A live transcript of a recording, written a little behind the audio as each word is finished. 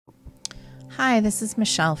Hi, this is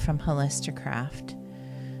Michelle from Holisticraft.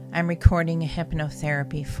 I'm recording a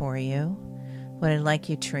hypnotherapy for you. What I'd like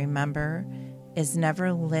you to remember is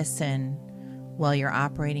never listen while you're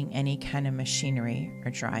operating any kind of machinery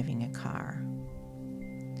or driving a car.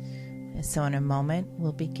 So in a moment,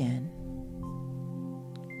 we'll begin.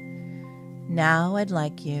 Now I'd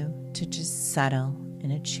like you to just settle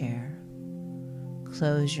in a chair.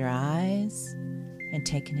 Close your eyes and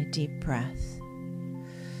take in a deep breath.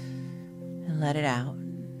 And let it out.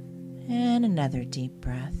 And another deep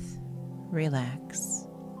breath. Relax.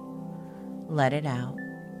 Let it out.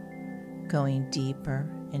 Going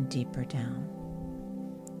deeper and deeper down.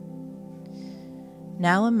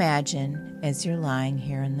 Now imagine as you're lying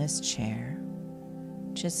here in this chair,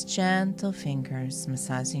 just gentle fingers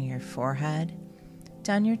massaging your forehead,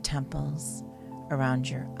 down your temples, around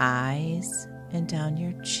your eyes, and down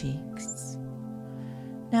your cheeks.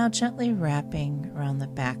 Now gently wrapping around the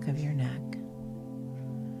back of your neck.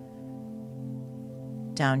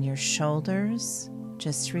 Down your shoulders,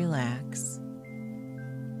 just relax.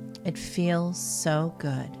 It feels so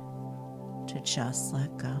good to just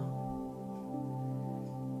let go.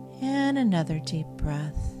 And another deep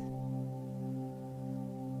breath.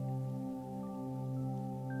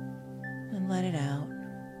 And let it out.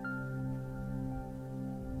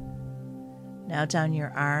 Now down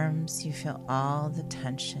your arms, you feel all the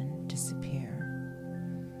tension disappear.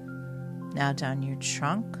 Now down your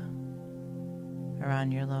trunk,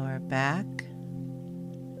 around your lower back,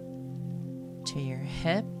 to your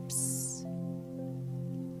hips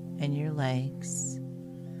and your legs,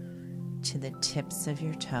 to the tips of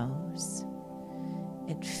your toes.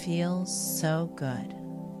 It feels so good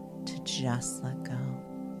to just let go.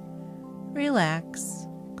 Relax,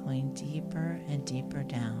 going deeper and deeper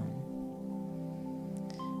down.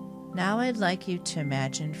 Now I'd like you to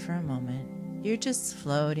imagine for a moment you're just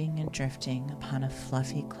floating and drifting upon a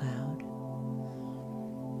fluffy cloud,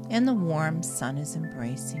 and the warm sun is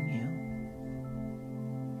embracing you.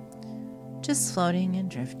 Just floating and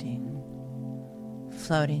drifting,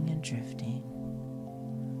 floating and drifting,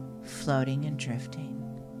 floating and drifting,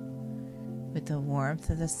 with the warmth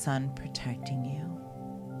of the sun protecting you.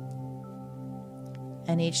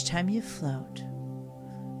 And each time you float,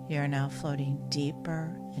 you are now floating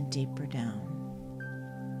deeper and deeper down.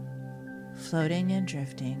 Floating and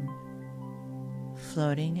drifting,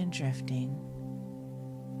 floating and drifting,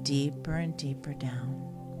 deeper and deeper down.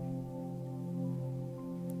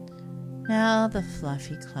 Now the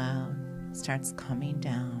fluffy cloud starts coming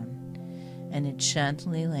down, and it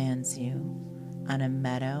gently lands you on a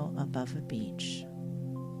meadow above a beach.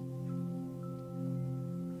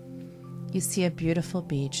 You see a beautiful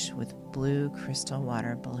beach with blue crystal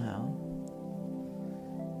water below.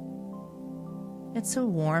 It's a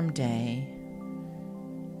warm day.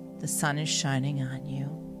 The sun is shining on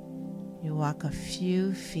you. You walk a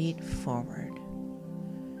few feet forward,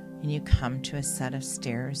 and you come to a set of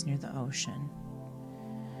stairs near the ocean.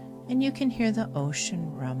 And you can hear the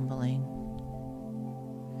ocean rumbling.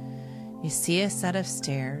 You see a set of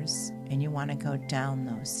stairs, and you want to go down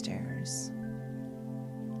those stairs.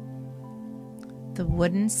 The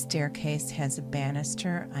wooden staircase has a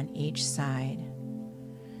banister on each side,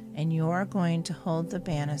 and you're going to hold the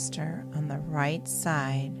banister on the right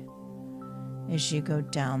side as you go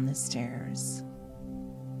down the stairs.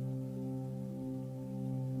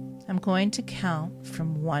 I'm going to count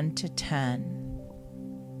from 1 to 10.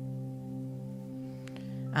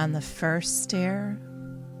 On the first stair,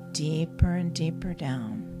 deeper and deeper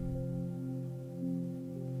down.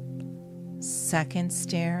 Second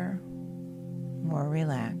stair, more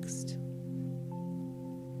relaxed.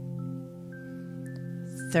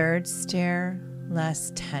 Third stair,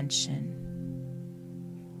 less tension.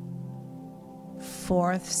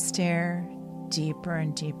 Fourth stair, deeper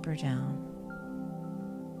and deeper down.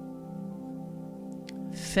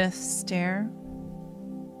 Fifth stair.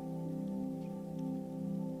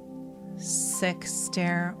 Sixth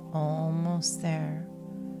stair, almost there.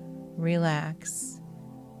 Relax.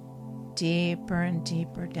 Deeper and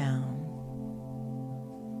deeper down.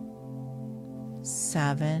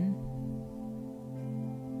 7,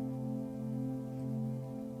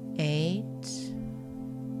 8,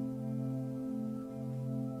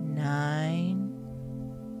 9,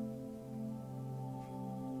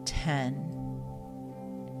 10.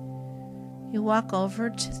 You walk over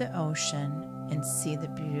to the ocean and see the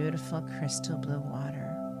beautiful crystal blue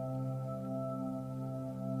water.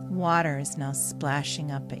 Water is now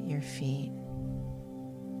splashing up at your feet.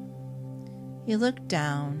 You look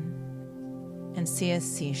down and see a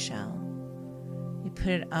seashell. You put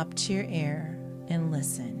it up to your ear and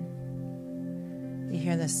listen. You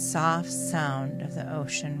hear the soft sound of the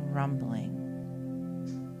ocean rumbling.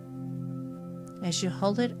 As you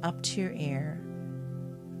hold it up to your ear,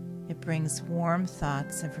 it brings warm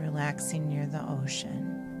thoughts of relaxing near the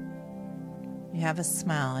ocean. You have a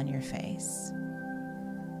smile on your face.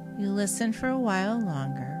 You listen for a while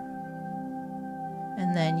longer,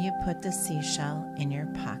 and then you put the seashell in your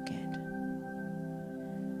pocket.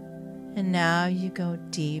 And now you go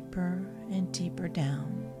deeper and deeper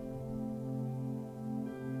down.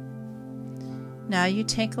 Now you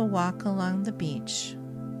take a walk along the beach.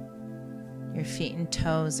 Your feet and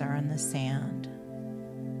toes are on the sand.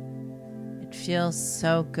 It feels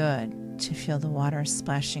so good to feel the water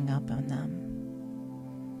splashing up on them.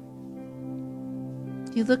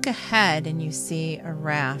 You look ahead and you see a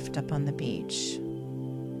raft up on the beach.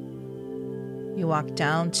 You walk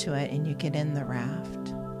down to it and you get in the raft.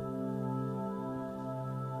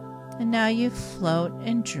 And now you float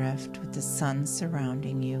and drift with the sun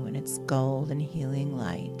surrounding you in its gold and healing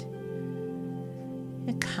light.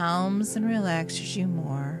 It calms and relaxes you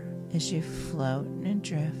more as you float and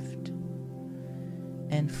drift,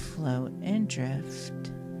 and float and drift,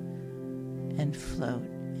 and float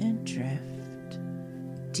and drift,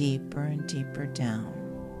 deeper and deeper down.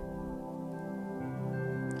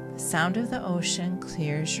 The sound of the ocean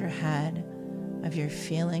clears your head of your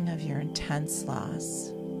feeling of your intense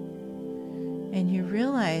loss. And you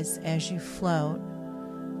realize as you float,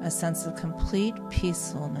 a sense of complete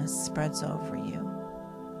peacefulness spreads over you.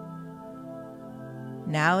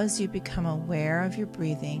 Now as you become aware of your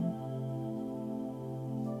breathing,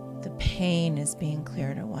 the pain is being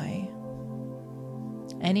cleared away.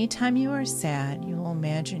 Anytime you are sad, you will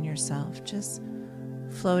imagine yourself just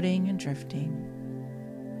floating and drifting,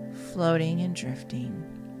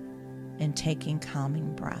 and taking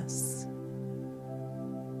calming breaths.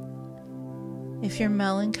 If you're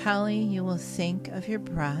melancholy, you will think of your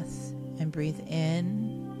breath and breathe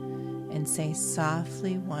in and say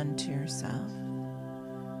softly 1 to yourself,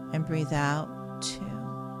 and breathe out 2,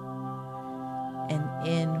 and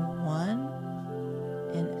in 1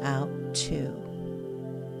 and out 2.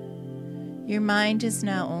 Your mind is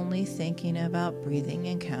now only thinking about breathing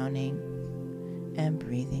and counting, and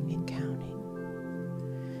breathing and counting.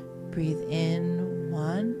 Breathe in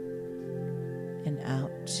 1 and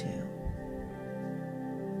out 2.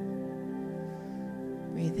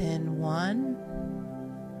 Breathe in 1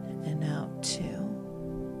 and out 2.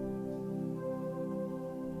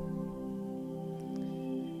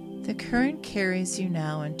 The current carries you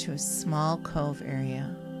now into a small cove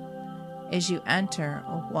area. As you enter,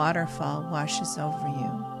 a waterfall washes over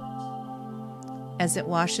you. As it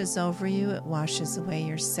washes over you, it washes away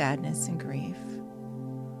your sadness and grief.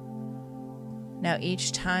 Now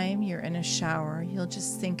each time you're in a shower, you'll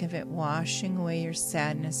just think of it washing away your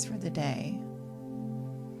sadness for the day.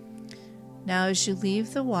 Now as you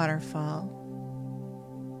leave the waterfall,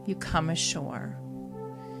 you come ashore.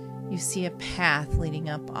 You see a path leading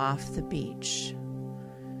up off the beach.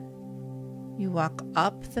 You walk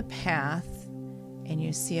up the path and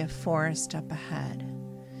you see a forest up ahead.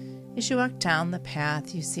 As you walk down the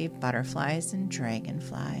path, you see butterflies and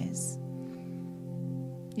dragonflies.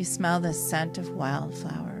 You smell the scent of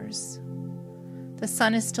wildflowers. The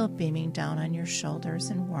sun is still beaming down on your shoulders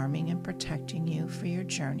and warming and protecting you for your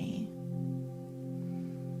journey.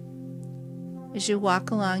 As you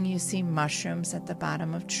walk along, you see mushrooms at the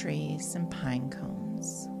bottom of trees and pine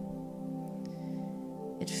cones.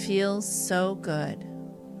 It feels so good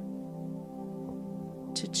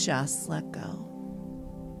to just let go.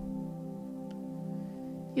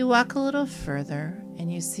 You walk a little further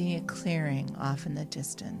and you see a clearing off in the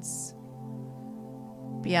distance.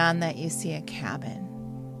 Beyond that, you see a cabin.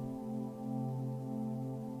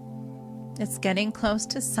 It's getting close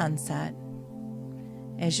to sunset.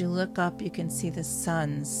 As you look up, you can see the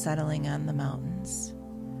sun settling on the mountains.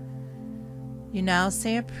 You now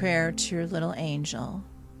say a prayer to your little angel,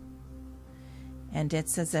 and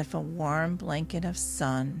it's as if a warm blanket of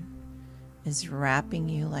sun is wrapping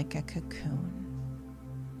you like a cocoon.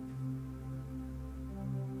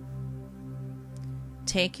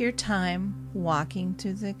 Take your time walking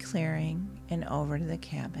through the clearing and over to the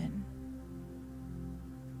cabin.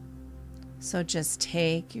 So just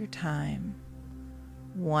take your time,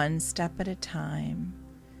 one step at a time,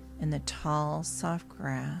 in the tall, soft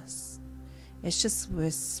grass. It's just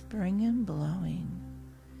whispering and blowing,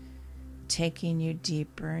 taking you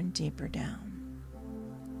deeper and deeper down.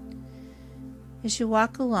 As you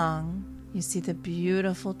walk along, you see the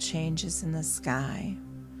beautiful changes in the sky.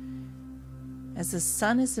 As the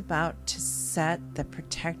sun is about to set the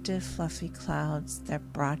protective, fluffy clouds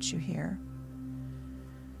that brought you here.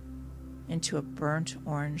 into a burnt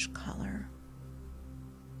orange color.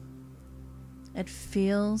 It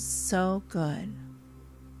feels so good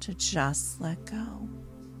to just let go.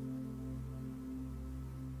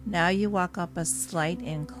 Now you walk up a slight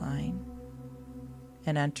incline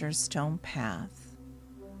and enter a stone path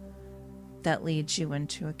that leads you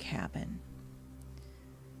into a cabin.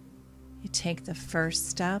 You take the first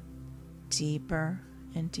step deeper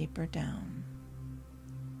and deeper down.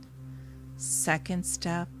 Second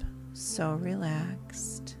step, so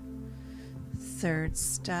relaxed. Third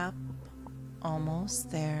step,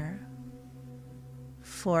 almost there.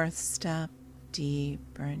 Fourth step,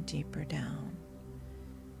 deeper and deeper down.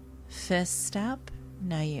 Fifth step,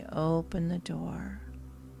 now you open the door.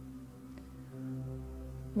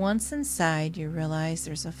 Once inside, you realize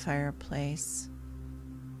there's a fireplace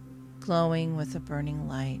glowing with a burning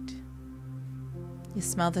light. You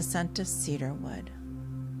smell the scent of cedar wood.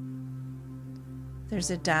 There's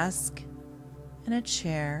a desk and a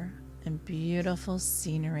chair and beautiful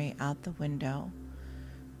scenery out the window,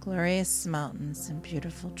 glorious mountains and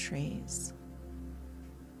beautiful trees.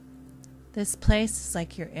 This place is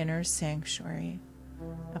like your inner sanctuary,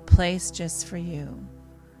 a place just for you,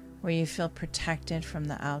 where you feel protected from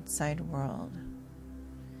the outside world.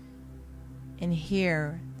 And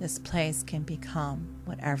here, this place can become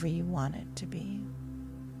whatever you want it to be.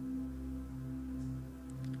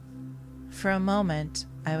 For a moment,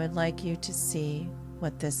 I would like you to see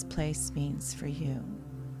what this place means for you.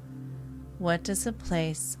 What does a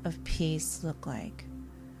place of peace look like?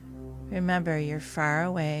 Remember, you're far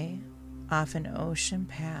away, off an ocean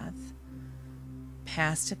path,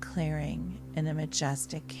 past a clearing in a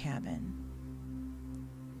majestic cabin.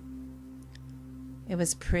 It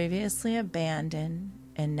was previously abandoned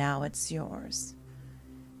and now it's yours.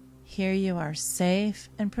 Here you are safe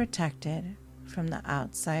and protected from the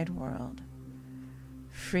outside world,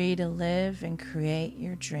 free to live and create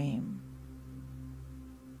your dream.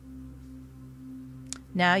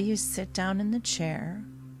 Now you sit down in the chair,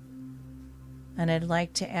 and I'd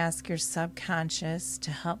like to ask your subconscious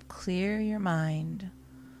to help clear your mind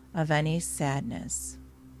of any sadness.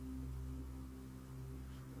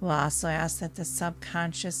 We'll also ask that the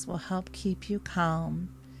subconscious will help keep you calm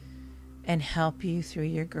and help you through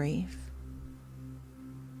your grief.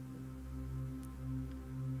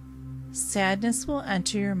 Sadness will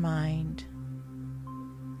enter your mind,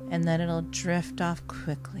 and then it'll drift off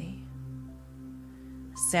quickly.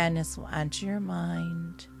 Sadness will enter your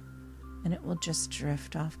mind, and it will just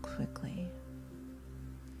drift off quickly.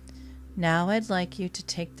 Now I'd like you to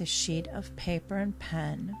take the sheet of paper and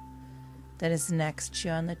pen that is next to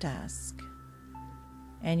you on the desk,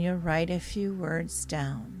 and you'll write a few words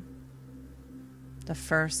down. The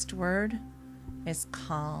first word is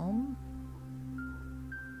calm.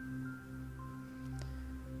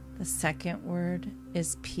 The second word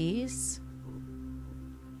is peace.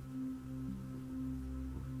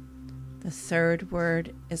 The third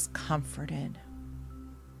word is comforted.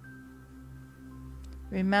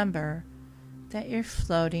 Remember that you're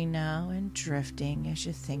floating now and drifting as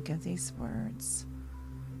you think of these words.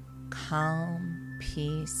 Calm,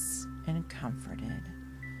 peace, and comforted.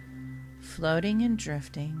 Floating and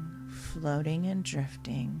drifting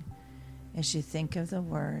as you think of the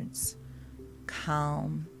words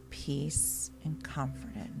calm, peace, and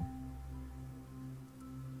comforted.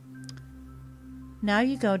 Now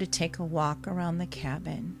you go to take a walk around the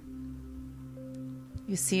cabin.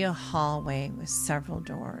 You see a hallway with several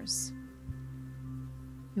doors.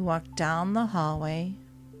 You walk down the hallway,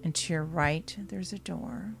 and to your right there's a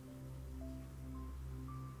door.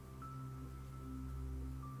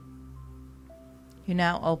 You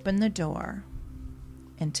now open the door,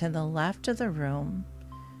 and to the left of the room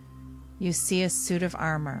you see a suit of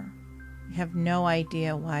armor. You have no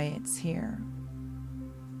idea why it's here.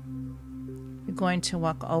 You're going to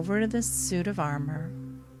walk over to this suit of armor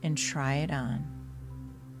and try it on.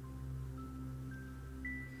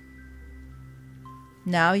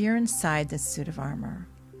 Now you're inside this suit of armor,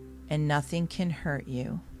 and nothing can hurt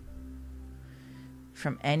you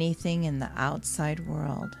from anything in the outside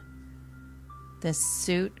world. This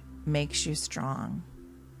suit makes you strong.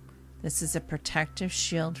 This is a protective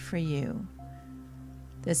shield for you.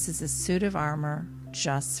 This is a suit of armor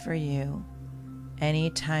just for you,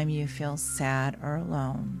 anytime you feel sad or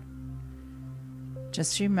alone.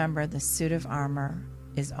 Just remember, the suit of armor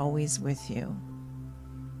is always with you.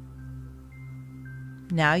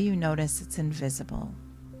 Now you notice it's invisible.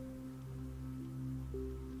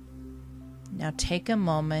 Now take a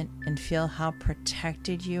moment and feel how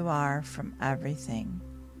protected you are from everything.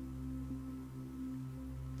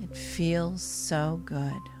 It feels so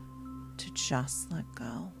good to just let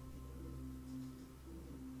go.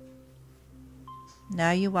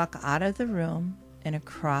 Now you walk out of the room and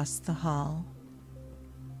across the hall.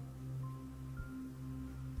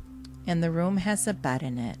 And the room has a bed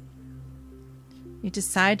in it. You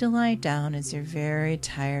decide to lie down as you're very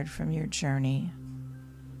tired from your journey.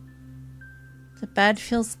 The bed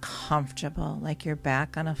feels comfortable, like you're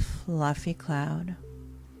back on a fluffy cloud.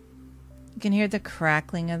 You can hear the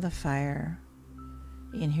crackling of the fire.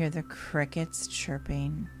 You can hear the crickets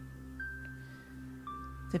chirping.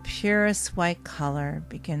 The purest white color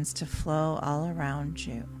begins to flow all around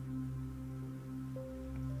you.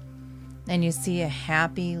 And you see a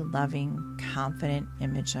happy, loving, confident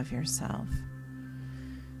image of yourself.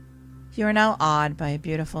 You are now awed by a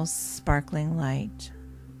beautiful, sparkling light.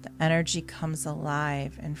 The energy comes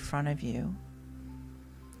alive in front of you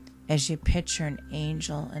as you picture an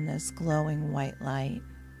angel in this glowing white light.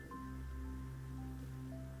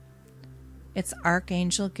 It's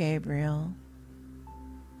Archangel Gabriel.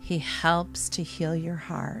 He helps to heal your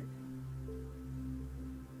heart.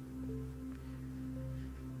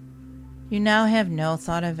 You now have no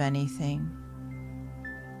thought of anything.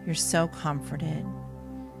 You're so comforted.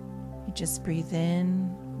 You just breathe in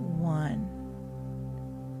 1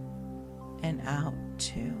 and out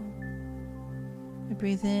 2. You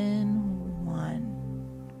breathe in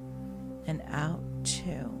 1 and out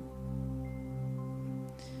 2.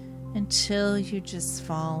 Until you just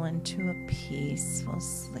fall into a peaceful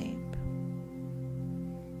sleep.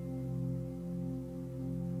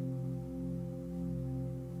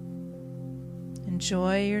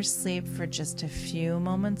 Enjoy your sleep for just a few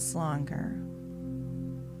moments longer.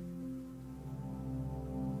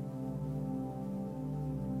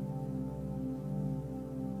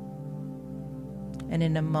 And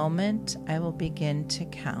in a moment, I will begin to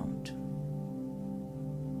count.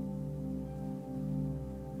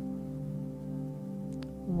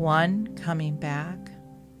 1, coming back.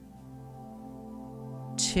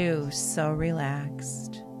 2, so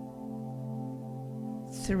relaxed.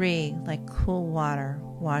 3, like cool water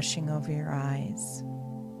washing over your eyes.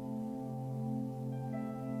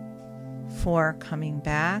 4, coming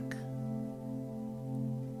back.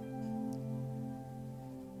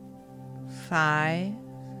 5,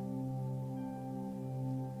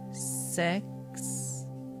 6,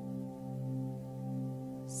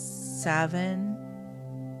 7,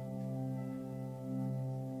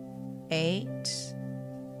 8,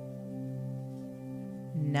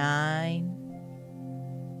 9,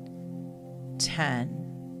 10.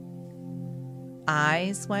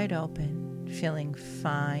 Eyes wide open, feeling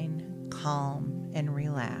fine, calm, and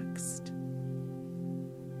relaxed.